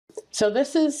So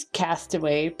this is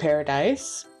Castaway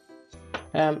Paradise.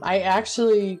 I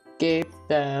actually gave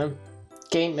the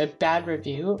game a bad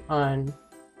review on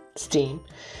Steam,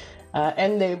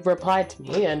 and they replied to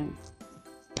me and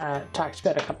talked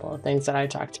about a couple of things that I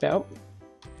talked about.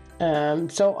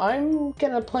 So I'm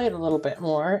gonna play it a little bit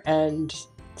more and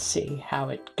see how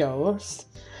it goes,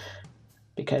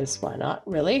 because why not,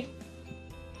 really?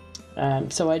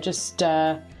 So I just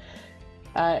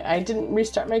I didn't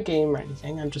restart my game or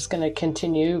anything. I'm just going to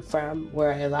continue from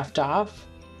where I left off.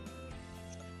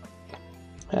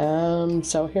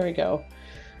 So here we go.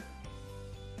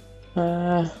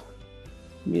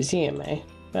 Museum, eh?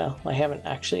 Well, I haven't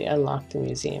actually unlocked the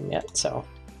museum yet, so.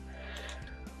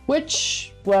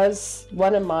 Which was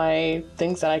one of my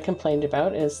things that I complained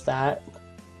about, is that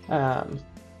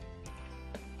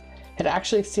it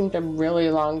actually seemed a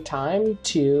really long time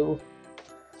to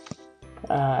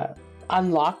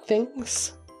unlock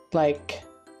things. Like,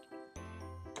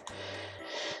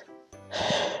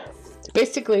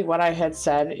 basically what I had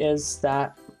said is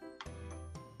that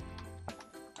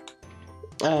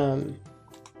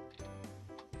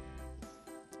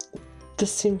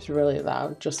this seems really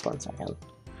loud. Just one second.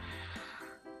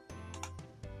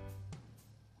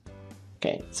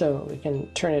 Okay, so we can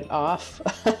turn it off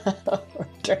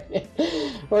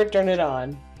or turn it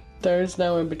on. There's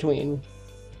no in between.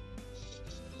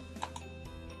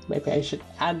 Maybe I should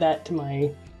add that to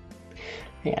my...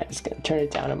 Yeah, I'm just gonna turn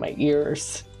it down in my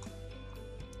ears.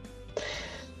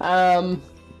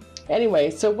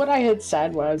 Anyway, so what I had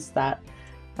said was that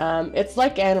it's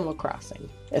like Animal Crossing,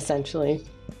 essentially,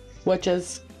 which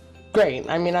is great.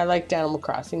 I mean, I liked Animal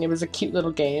Crossing. It was a cute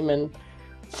little game and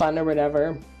fun or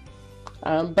whatever.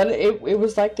 But it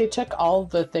was like they took all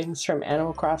the things from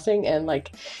Animal Crossing and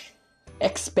like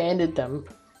expanded them,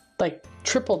 like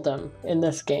tripled them in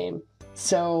this game.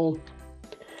 So,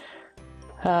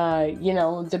 you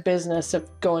know, the business of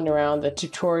going around the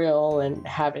tutorial and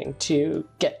having to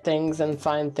get things and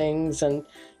find things and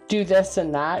do this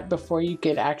and that before you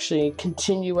could actually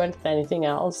continue with anything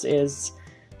else is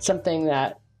something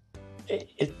that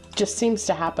it just seems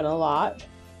to happen a lot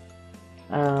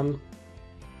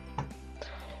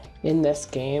in this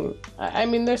game. I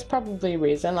mean, there's probably a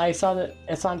reason. I saw that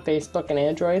it's on Facebook and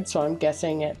Android, so I'm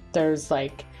guessing there's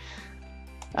like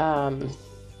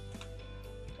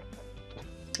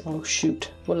oh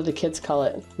shoot, what do the kids call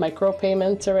it?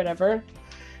 Micropayments or whatever.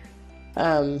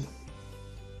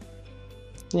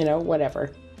 You know,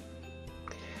 whatever.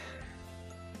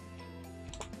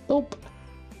 Oop.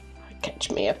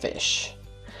 Catch me a fish.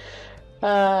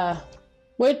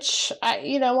 Which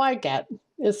I get.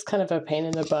 It's kind of a pain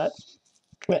in the butt.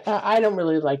 I don't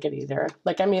really like it either.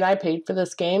 Like, I mean, I paid for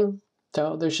this game,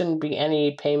 so there shouldn't be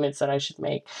any payments that I should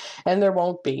make, and there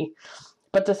won't be.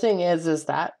 But the thing is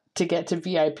that to get to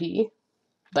VIP,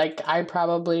 like, I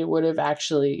probably would have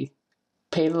actually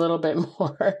paid a little bit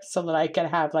more so that I could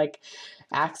have like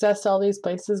access to all these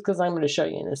places, because I'm going to show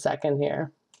you in a second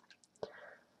here.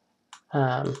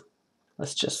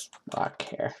 Let's just walk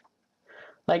here.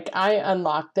 Like, I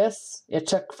unlocked this. It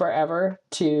took forever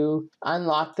to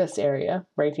unlock this area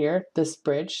right here, this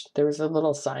bridge. There was a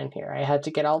little sign here. I had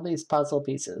to get all these puzzle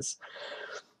pieces.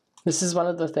 This is one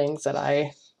of the things that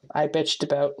I bitched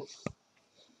about,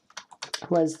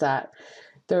 was that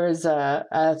there was a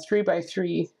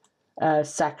 3x3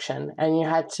 section, and you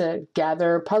had to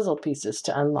gather puzzle pieces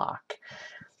to unlock.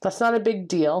 That's not a big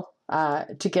deal.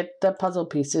 To get the puzzle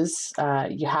pieces,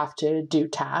 you have to do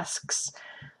tasks.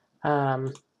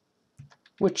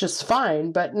 Which is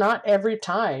fine, but not every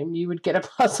time you would get a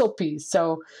puzzle piece.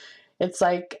 So it's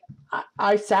like,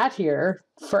 I sat here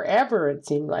forever, it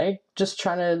seemed like, just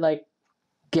trying to like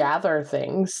gather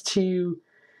things to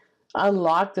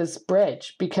unlock this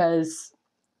bridge, because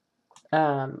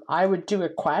I would do a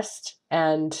quest,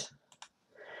 and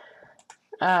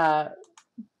the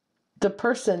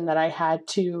person that I had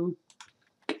to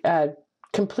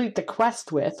complete the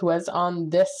quest with was on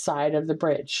this side of the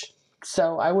bridge.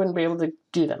 So I wouldn't be able to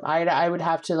do them. I would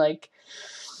have to like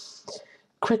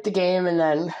quit the game and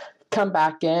then come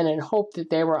back in and hope that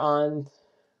they were on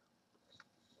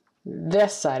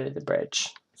this side of the bridge.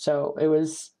 So it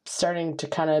was starting to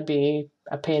kind of be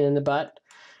a pain in the butt,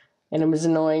 and it was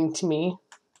annoying to me.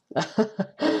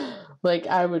 Like,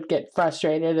 I would get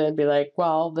frustrated and be like,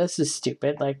 well, this is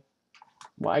stupid. Like,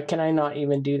 why can I not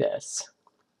even do this?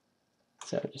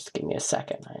 So just give me a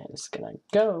second. I'm just going to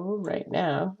go right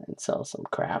now and sell some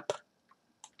crap.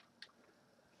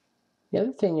 The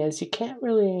other thing is, you can't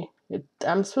really...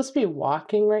 I'm supposed to be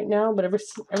walking right now, but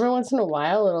every once in a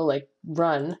while, it'll like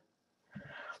run.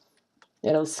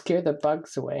 It'll scare the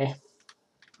bugs away.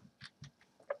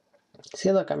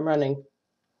 See, look, I'm running.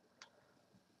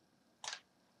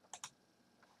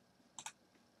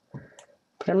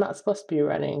 But I'm not supposed to be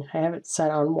running. I have it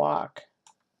set on walk.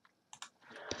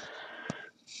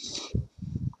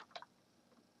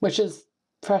 Which is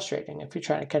frustrating if you're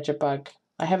trying to catch a bug.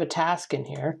 I have a task in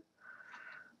here.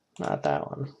 Not that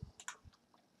one.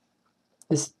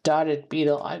 This dotted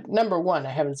beetle. Number one, I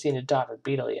haven't seen a dotted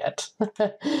beetle yet.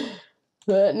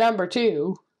 But number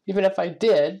two, even if I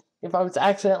did, if I was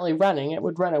accidentally running, it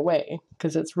would run away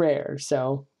because it's rare.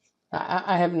 So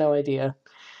I have no idea.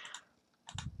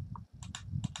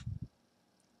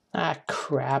 Ah,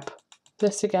 crap.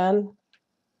 This again?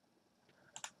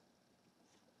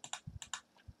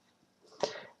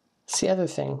 It's the other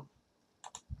thing.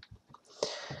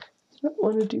 I don't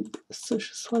want to do this. I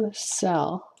just want to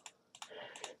sell.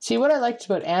 See, what I liked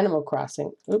about Animal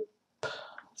Crossing... Oop.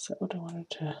 Is that what I wanted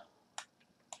to...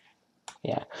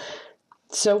 Yeah.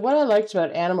 So what I liked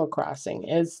about Animal Crossing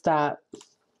is that...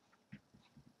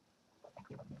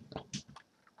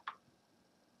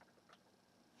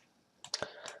 I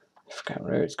forgot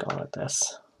where I was going with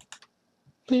this.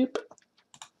 Beep.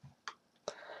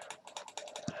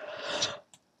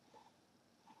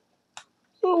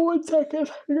 Oh, 1 second.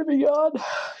 I'm gonna yawn.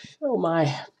 Oh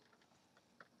my.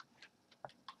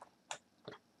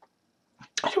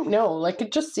 I don't know. Like,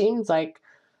 it just seems like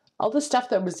all the stuff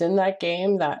that was in that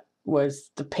game that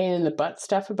was the pain in the butt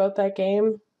stuff about that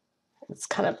game, it's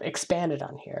kind of expanded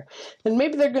on here. And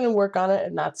maybe they're going to work on it,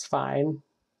 and that's fine.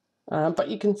 But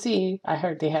you can see I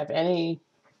hardly have any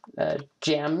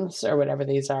gems or whatever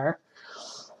these are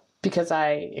because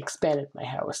I expanded my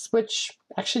house, which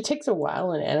actually takes a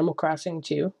while in Animal Crossing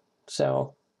too.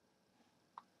 So,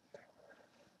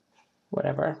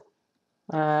 whatever.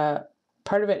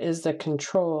 Part of it is the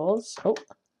controls. Oh,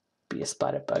 be a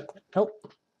spotted bug.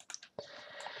 Nope.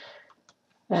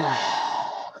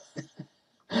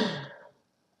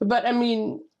 But I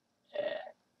mean,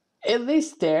 at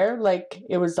least there, like,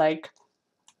 it was like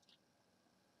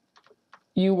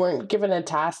you weren't given a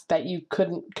task that you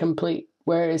couldn't complete.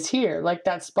 Whereas here, like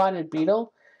that spotted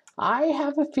beetle, I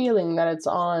have a feeling that it's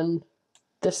on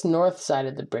this north side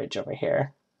of the bridge over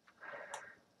here.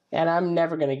 And I'm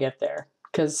never going to get there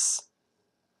because,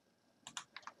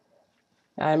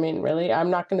 I mean, really, I'm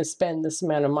not going to spend this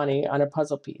amount of money on a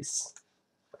puzzle piece.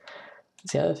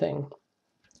 That's the other thing.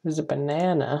 There's a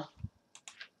banana.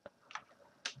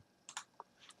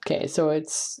 Okay, so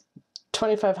it's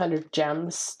 2,500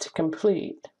 gems to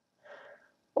complete,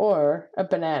 or a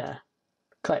banana.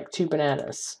 Collect 2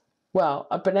 bananas. Well,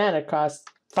 a banana costs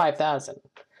 5,000.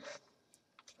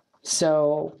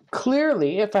 So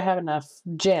clearly, if I have enough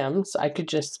gems, I could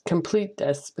just complete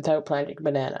this without planting a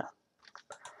banana.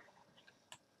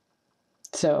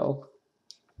 So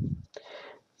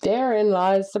therein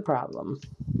lies the problem.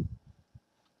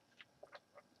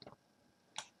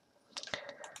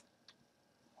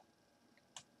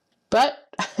 But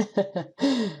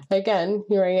again,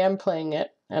 here I am playing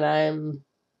it, and I'm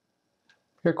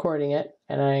recording it,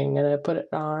 and I'm going to put it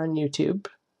on YouTube.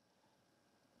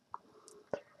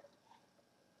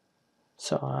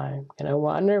 So I'm going to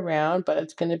wander around, but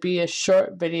it's going to be a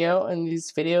short video, and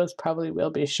these videos probably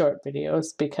will be short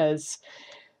videos because,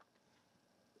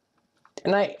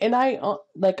 and I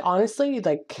like, honestly,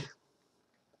 like,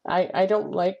 I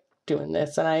don't like doing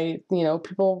this, and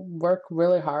people work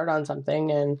really hard on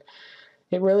something, and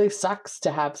it really sucks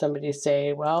to have somebody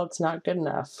say, well, it's not good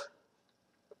enough.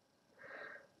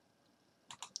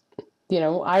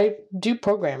 I do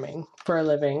programming for a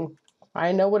living.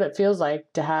 I know what it feels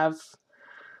like to have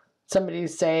somebody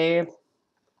say,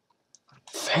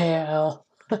 fail,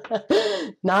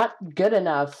 not good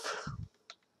enough.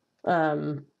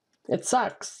 It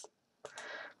sucks.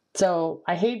 So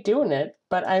I hate doing it,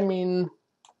 but I mean,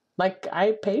 like,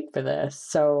 I paid for this.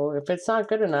 So if it's not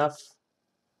good enough,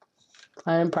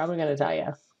 I'm probably going to tell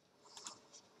you.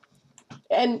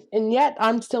 And yet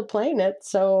I'm still playing it.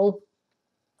 So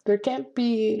there can't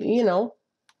be,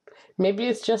 maybe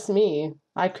it's just me.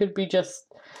 I could be just,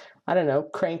 I don't know,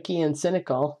 cranky and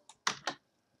cynical.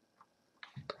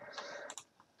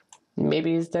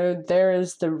 Maybe there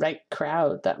is the right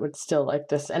crowd that would still like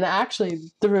this. And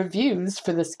actually, the reviews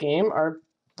for this game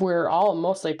were all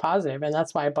mostly positive, and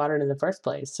that's why I bought it in the first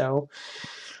place. So,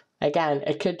 again,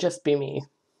 it could just be me.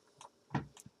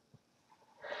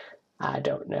 I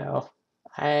don't know.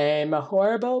 I'm a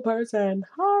horrible person.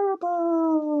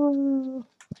 Horrible.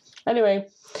 Anyway,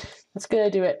 that's going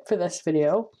to do it for this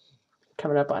video.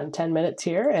 Coming up on 10 minutes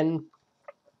here, and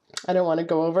I don't want to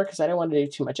go over because I don't want to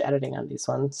do too much editing on these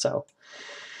ones. So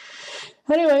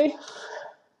anyway,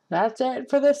 that's it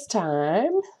for this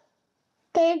time.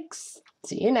 Thanks.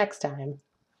 See you next time.